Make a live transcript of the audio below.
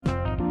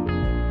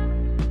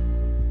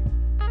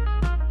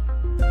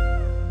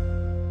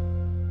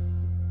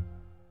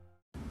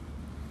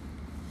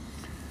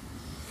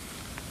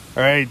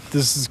All right,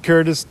 this is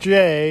Curtis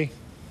J.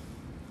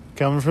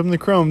 coming from the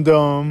Chrome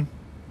Dome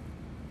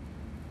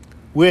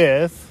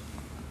with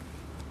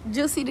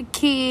Juicy the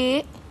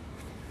Kid.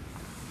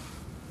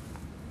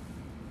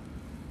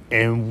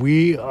 And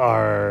we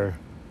are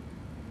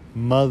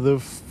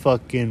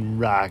motherfucking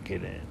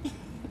rocking it.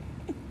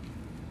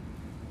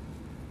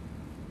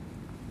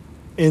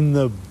 In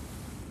the,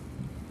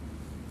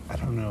 I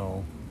don't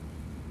know,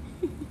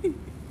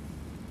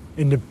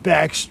 in the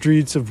back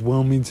streets of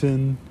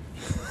Wilmington.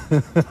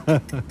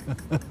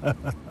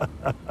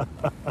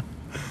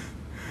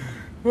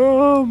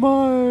 Oh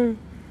my.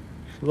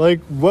 Like,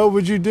 what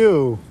would you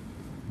do?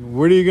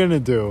 What are you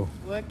gonna do?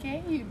 What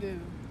can you do?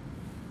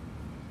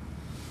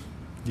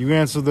 You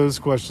answer those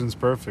questions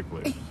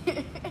perfectly.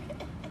 And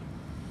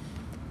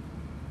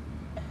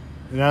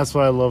that's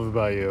what I love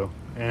about you.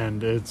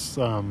 And it's,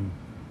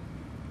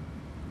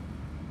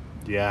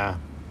 yeah.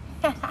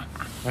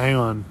 Hang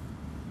on.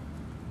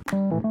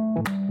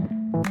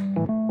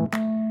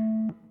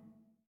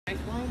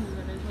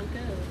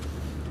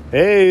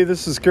 Hey,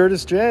 this is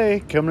Curtis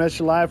J. coming at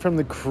you live from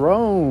the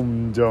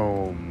Chrome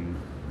Dome.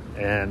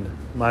 And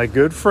my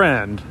good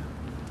friend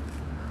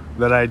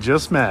that I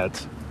just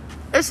met.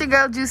 It's your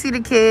girl, Juicy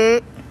the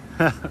Kid.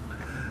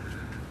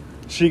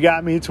 She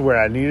got me to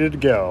where I needed to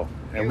go.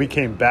 And we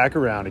came back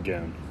around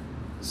again.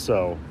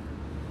 So,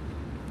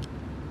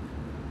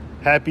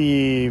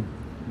 happy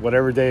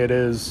whatever day it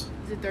is.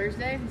 Is it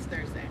Thursday? It's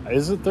Thursday.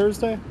 Is it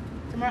Thursday?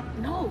 Tomorrow?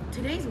 No,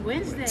 today's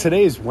Wednesday.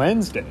 Today's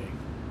Wednesday.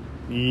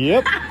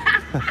 Yep.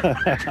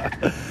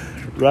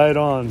 Right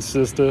on,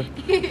 sister.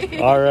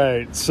 All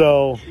right.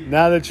 So,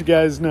 now that you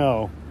guys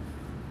know,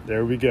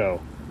 there we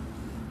go.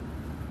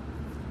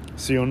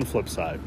 See you on the flip side.